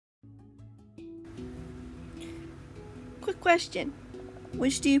quick question.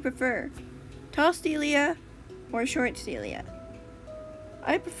 Which do you prefer? Tall Celia or short Celia?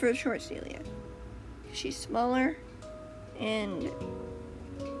 I prefer short Celia. She's smaller and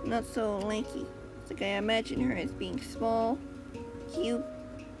not so lanky. It's like I imagine her as being small, cute,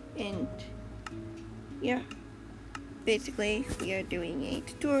 and yeah. Basically, we are doing a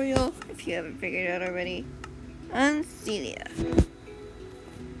tutorial, if you haven't figured it out already, on Celia.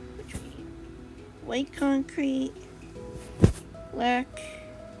 Which we need white concrete, black,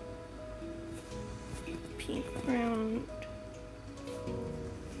 pink ground.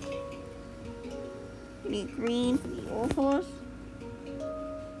 We need green for the old horse.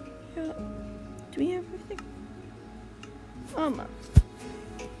 Yeah. Do we have everything? Almost.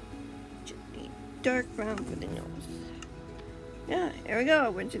 Just need dark brown for the nose. Yeah, here we go.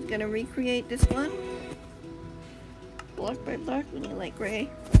 We're just gonna recreate this one. Block by block, we need light gray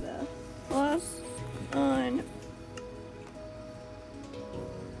for the gloss on.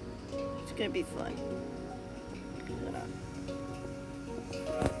 It's gonna be fun.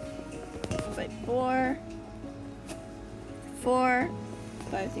 By 4, 4,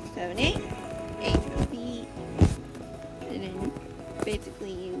 5, 6, 7, 8. 8 for the feet. And then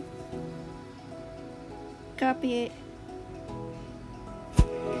basically you copy it.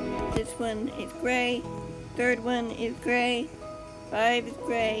 This one is gray. Third one is gray. 5 is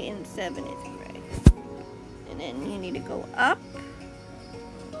gray and 7 is gray. And then you need to go up.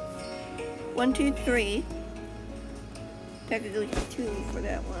 1, 2, 3. Technically 2 for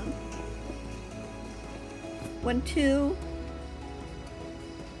that one. 1, 2.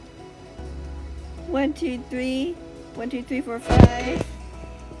 1, 2, 3. 1, 2, 3, 4, 5.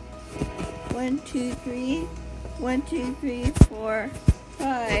 1, 2, 3. 1, 2, 3, 4,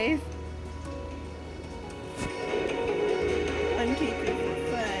 5. 1, 2, 3, 4,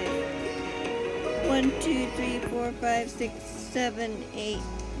 5. 1, 2, 3, 4, 5, 6, 7, 8,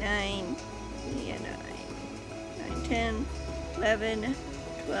 9. Yeah, 9. 9, 10, 11,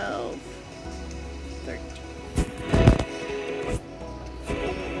 12, 13.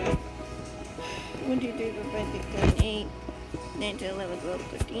 1, 2, 3, 4, 5, 6, 7, 8, 9, 10, 11, 12,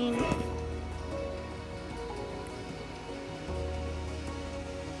 13.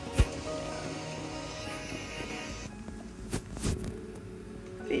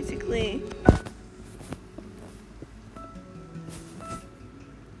 Basically,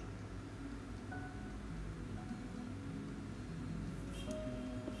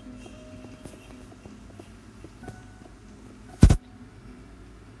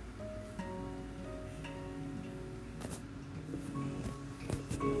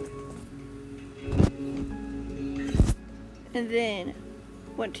 and then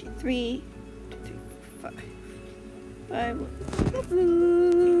 1, 2, 3, 2, 3, 4, 5. 5.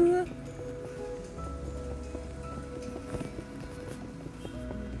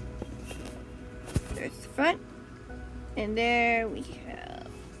 There's the front, and there we have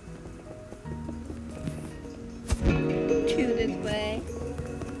 2 this way.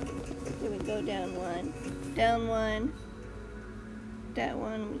 Then we go down 1, down 1. That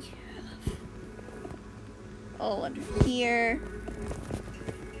one we have all under here.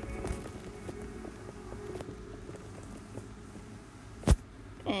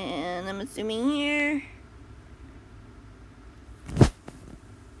 And I'm assuming here.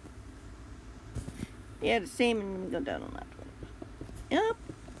 Yeah, the same, and then we go down on that one. Yep.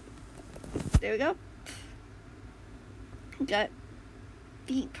 There we go. Got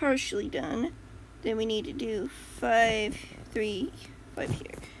feet partially done. Then we need to do 5, 3, 5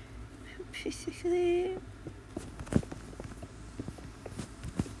 here. Basically.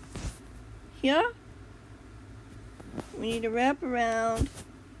 Here. We need to wrap around.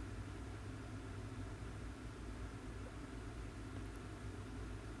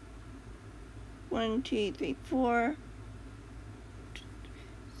 One, 2, 3, 4,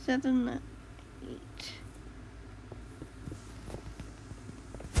 7, 8.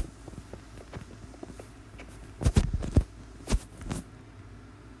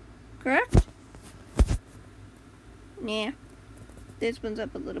 Correct? Yeah. This one's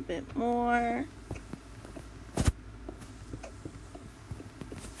up a little bit more.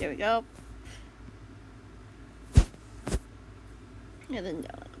 There we go. And then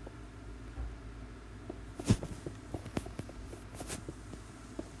down.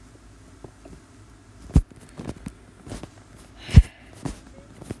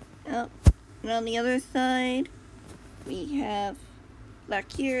 And on the other side, we have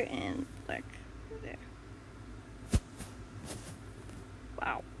black here and black there.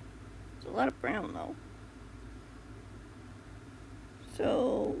 Wow. It's a lot of brown though.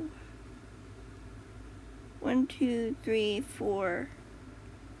 So, 1, 1, 2, 3, 4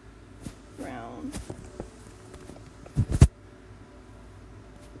 brown.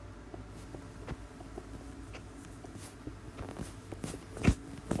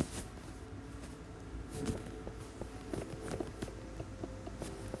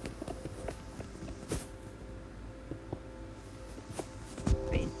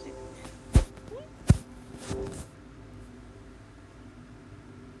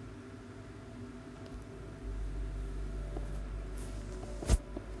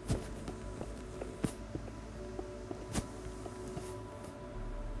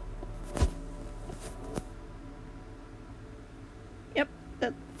 Yep,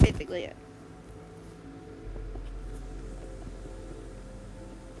 that's basically it.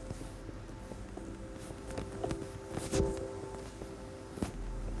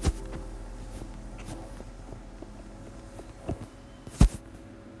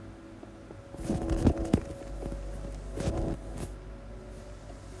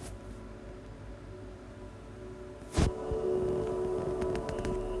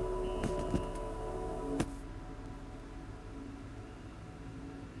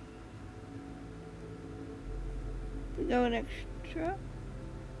 Go an extra.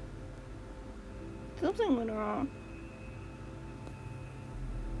 Something went wrong.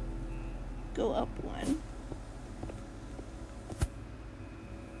 Go up 1.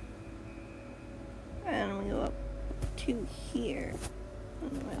 And we go up 2 here.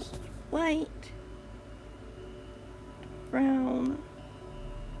 And the rest white. Brown.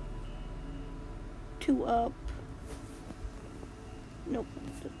 2 up. Nope,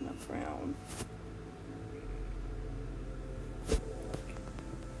 that's not brown.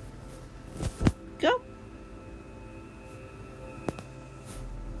 Go.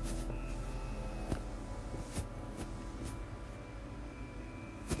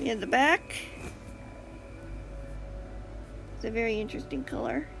 In the back, it's a very interesting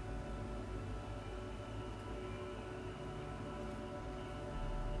color.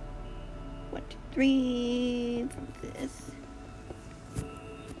 One, 2, 3 from this.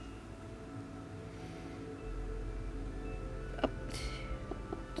 Up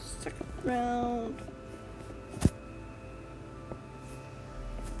to second round.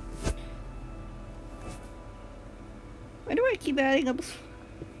 Why do I keep adding up?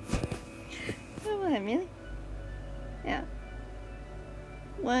 Oh, really? Yeah.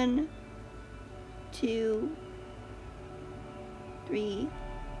 1, 2, 3,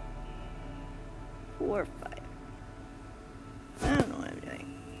 4, 5. I don't know what I'm doing.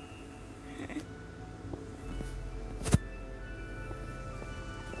 Yeah.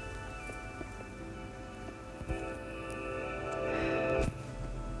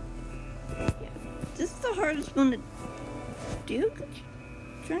 This is the hardest one to do.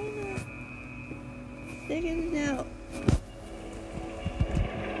 Trying to figure it out.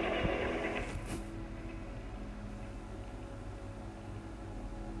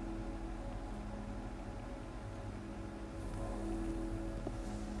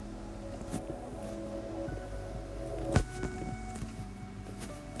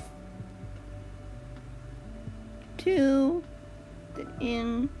 Two, then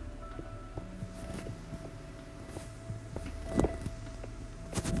in.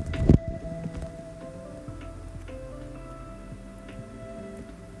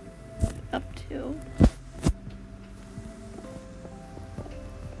 Up 2.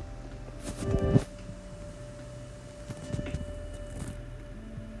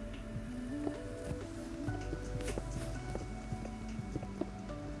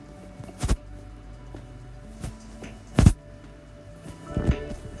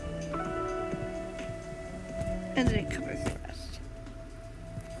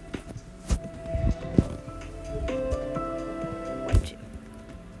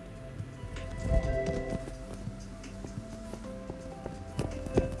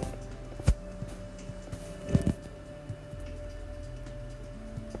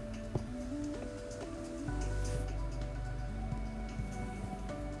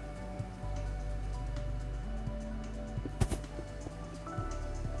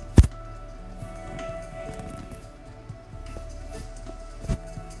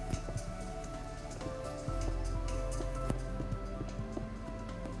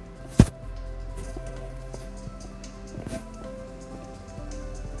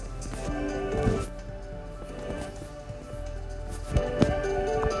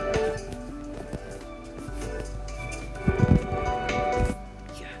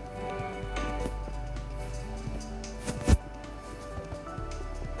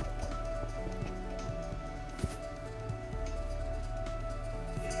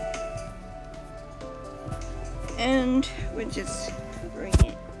 And we're just bring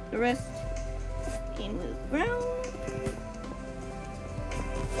it the rest in the ground.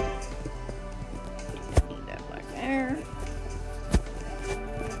 Need that black there.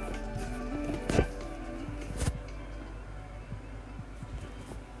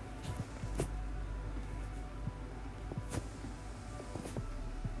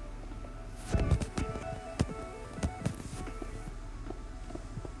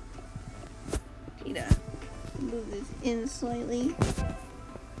 Move this in slightly.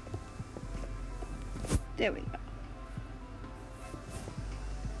 There we go.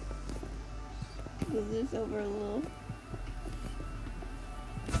 Move this over a little.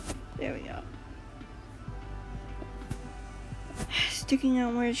 There we go. Sticking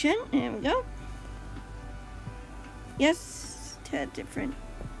out where it shouldn't. There we go. Yes, tad different.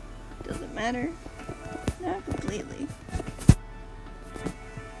 Doesn't matter. Not completely.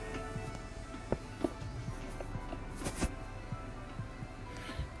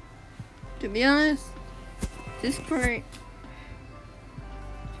 To be honest, this part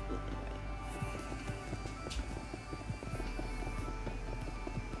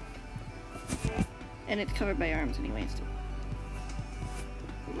and it's covered by arms anyways, so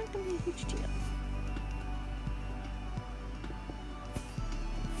I'm not gonna be a huge deal.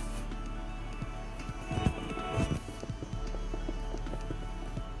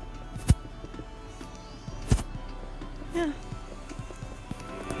 Yeah.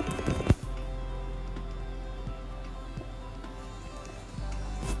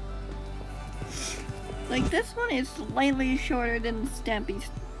 Like, this one is slightly shorter than Stampy's,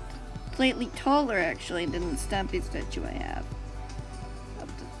 slightly taller actually than the Stampy statue I have. Up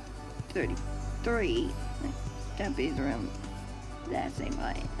to 33. Like, Stampy's around that same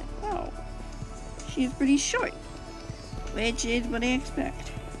height. Like, wow. She's pretty short. Which is what I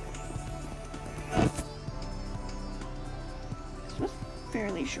expect. This was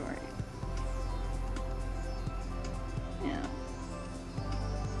fairly short. Yeah.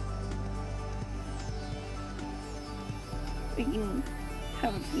 We can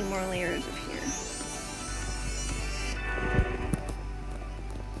have a few more layers of here.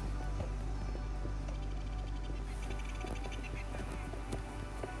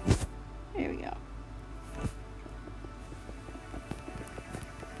 There we go.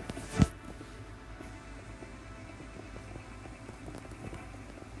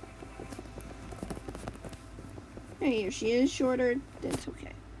 Here she is shorter. That's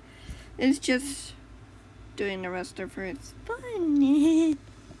okay. It's just doing the rest of her. It's fun. Gonna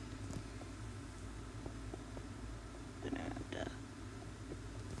have to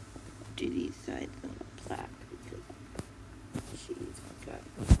do these sides in black because she's got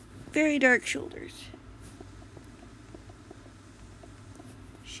very dark shoulders.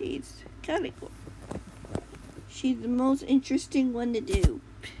 She's kind of cool. She's the most interesting one to do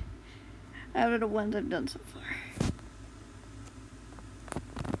out of the ones I've done so far.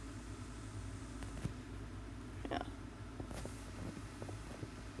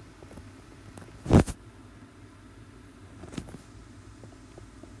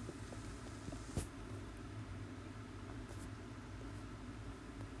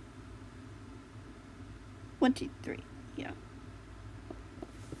 One, two, three. Yeah.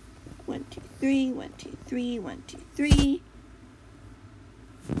 1, 2, 3. 1, 2, 3. 1, 2, 3.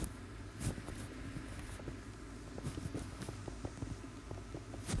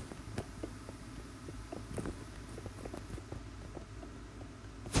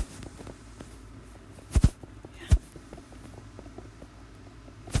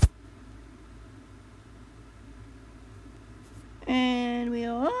 And we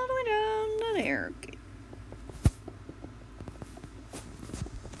go all the way down to there. Okay.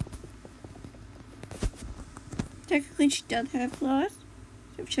 Technically, she does have claws,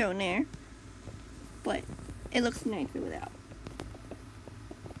 so I've shown there, but it looks nicer without.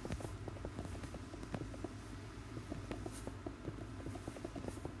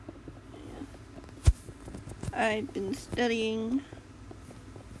 Yeah. I've been studying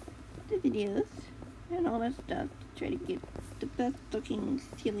the videos and all that stuff to try to get the best looking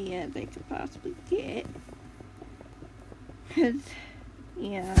Celia as I could possibly get. Because,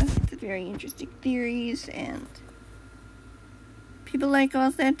 yeah, it's a very interesting theories and people like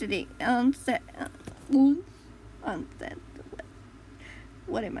authenticity,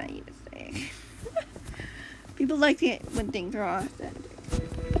 what am I even saying? People like it when things are authentic.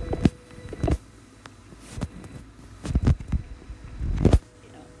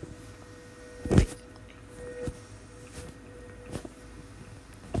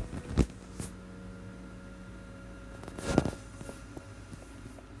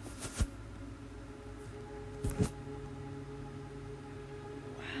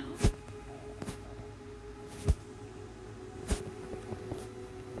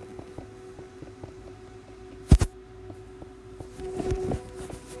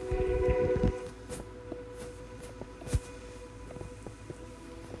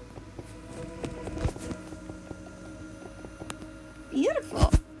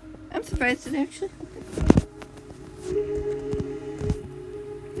 Beautiful. I'm surprised it actually.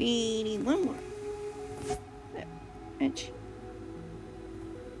 We need one more. There. Edge.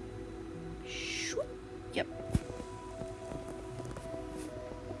 Shoop. Yep.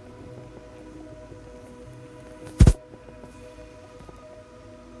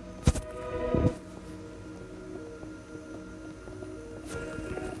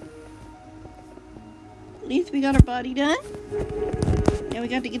 At least we got our body done. Now we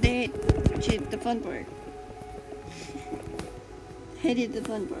got to get the head. The fun part. Head is the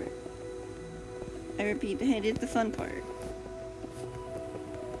fun part. I repeat, the head is the fun part.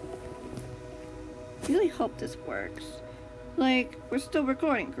 Really hope this works. Like, we're still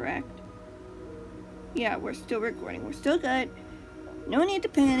recording, correct? Yeah, we're still recording. We're still good. No need to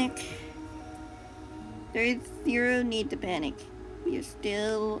panic. There is zero need to panic. We are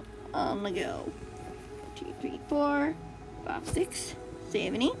still on the go. 2, 3, 4, 5, 6,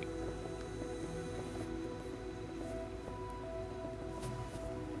 7, 8.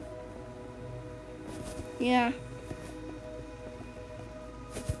 Yeah.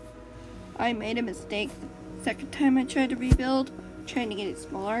 I made a mistake the second time I tried to rebuild, trying to get it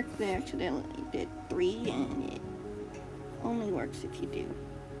smaller, because I accidentally did 3, and it only works if you do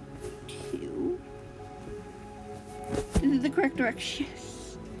 2. This is the correct direction.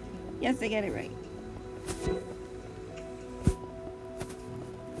 Yes, I got it right.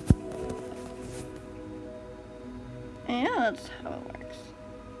 Yeah, that's how it works.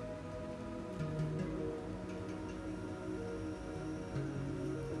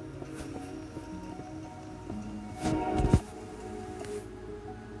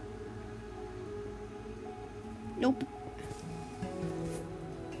 Nope.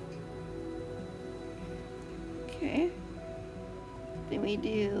 Okay. Then we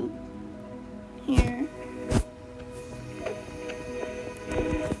do here.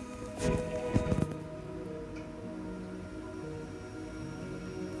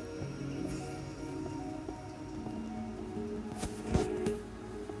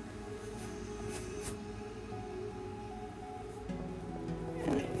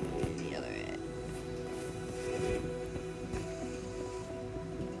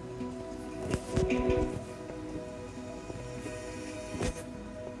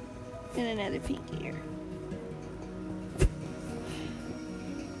 And another pink ear.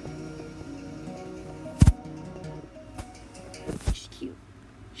 She's cute.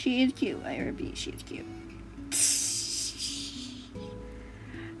 She is cute. I repeat, she is cute.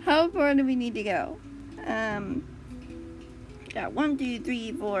 How far do we need to go? Got 1, 2,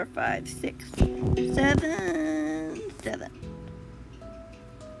 3, 4, 5, 6, 7, 7.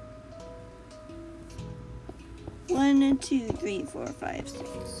 1, 2, 3, 4, 5,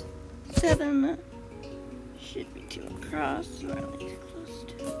 6, 7. Should be 2 across, or at least close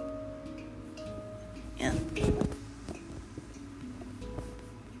to. Yeah.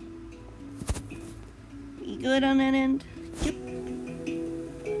 You good on that end? Yep.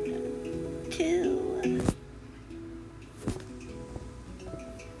 2.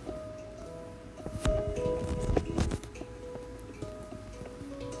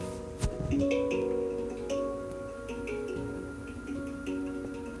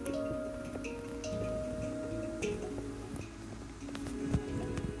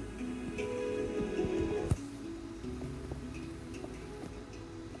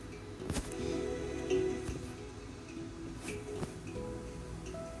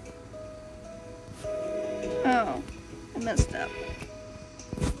 Oh, I messed up.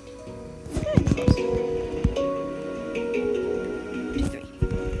 Okay, close. 2, 3.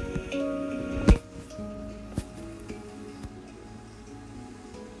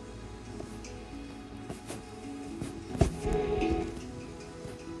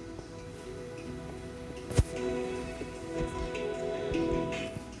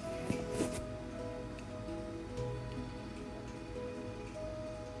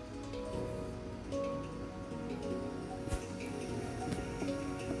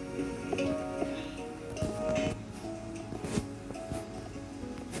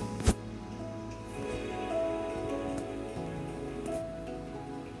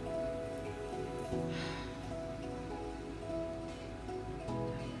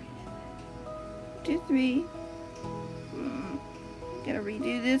 Two, 3. Gotta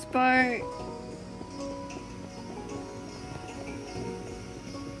redo this part.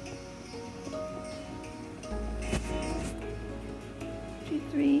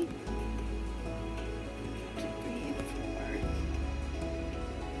 3, 4.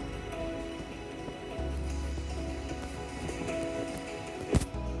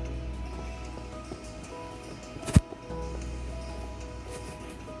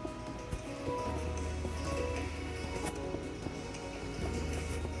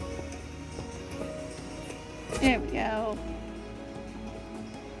 There we go.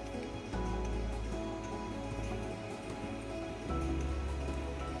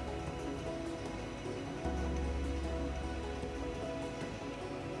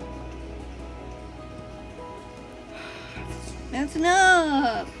 That's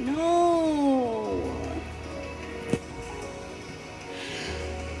enough! No!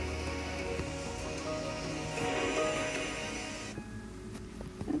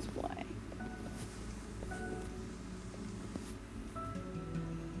 That's why.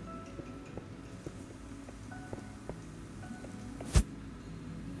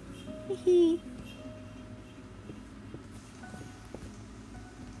 Hee.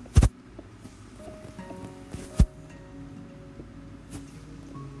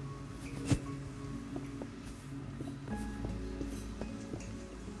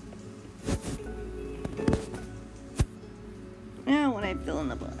 Now when I fill in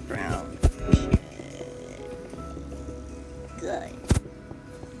the brown. Good.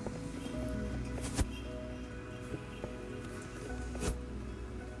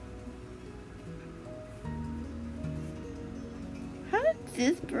 How did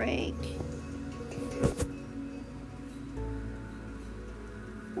this break?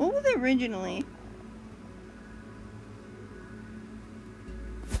 What was it originally?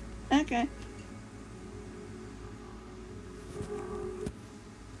 Okay.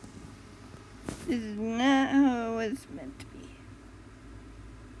 This is not how it was meant to be.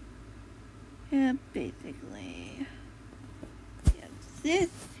 Yeah, basically. Yeah, this.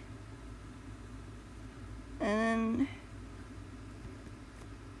 And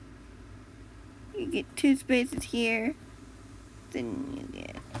you get 2 spaces here. Then you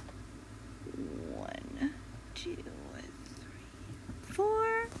get 1, 2, 3,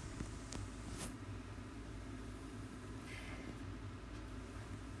 4.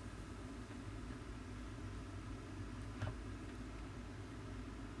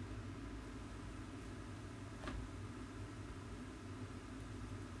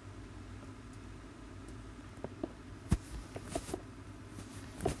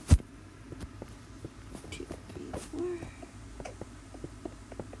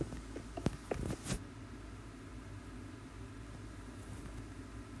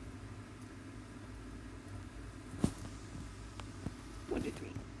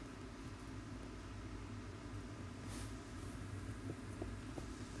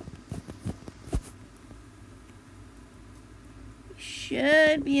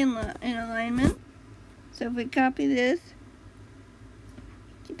 Should be in alignment. So if we copy this,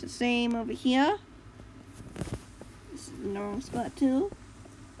 keep the same over here. This is the normal spot too.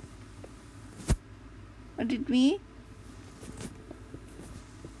 What did we?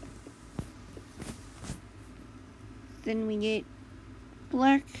 Then we get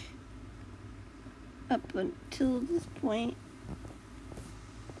black up until this point.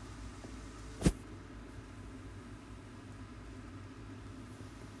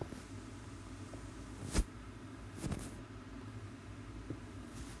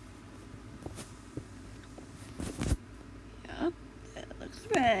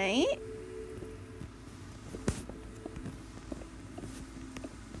 Right.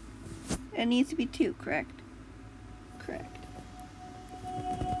 It needs to be 2, correct? Correct.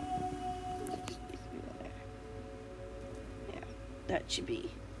 Yeah, that should be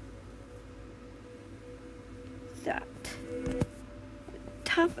that. On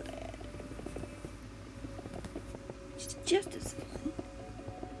top of that, it's just as fun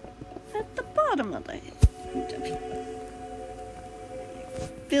at the bottom of it.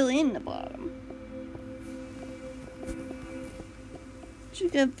 Fill in the bottom.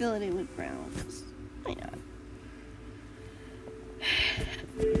 Just gotta fill it in with brown, because why not?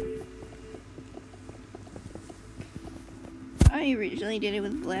 I originally did it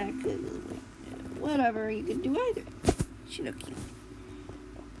with black. Whatever, you could do either. Should look cute.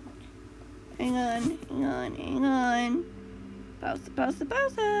 Hang on, hang on, hang on. Pausa, pausa,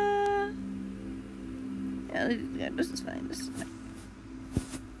 pausa. Yeah, this is fine, this is fine.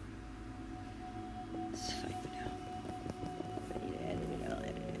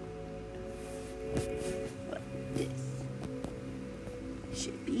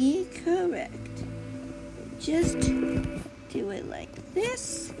 Correct. Just do it like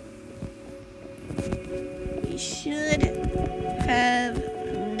this. We should have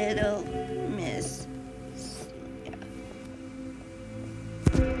little miss. Yeah.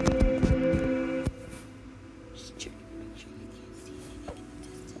 Just check, make sure you can't see anything in the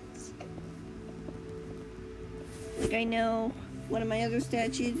distance. Like I know one of my other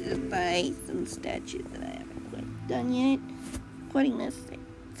statues is by some statues that I haven't quite done yet. Quitting this thing.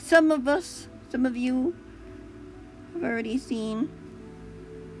 Some of you have already seen.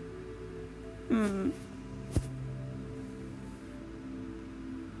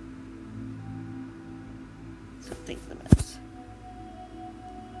 Something's a mess.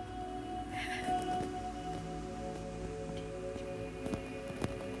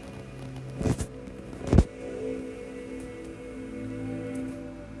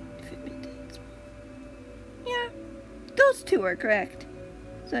 Yeah, those two are correct.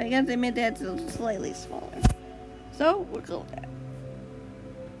 So I guess I made that slightly smaller. So we'll go with that.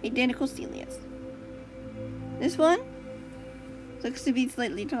 Identical Celias. This one looks to be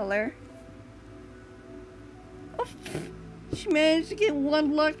slightly taller. Oh, she managed to get 1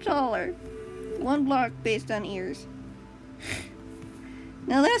 block taller. 1 block based on ears.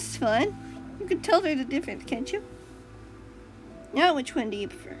 Now that's fun. You can tell there's a difference, can't you? Now which one do you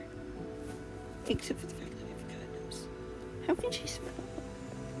prefer? Except for the fact that I forgot a nose. How can she smell?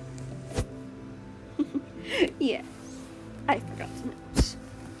 Yes, I forgot the nose.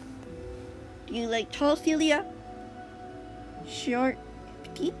 Do you like tall Celia? Short and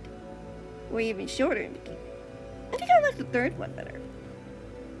petite? Or even shorter and petite? I think I like the third one better.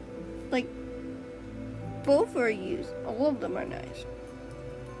 Like, both are used. All of them are nice.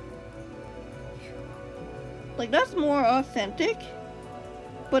 Like, that's more authentic,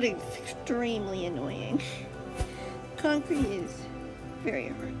 but it's extremely annoying. Concrete is very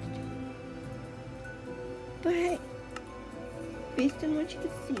hard to do. But hey, based on what you can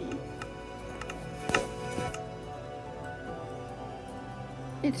see,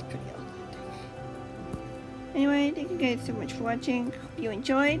 it's pretty authentic. Anyway, thank you guys so much for watching. Hope you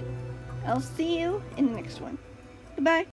enjoyed. I'll see you in the next one. Goodbye.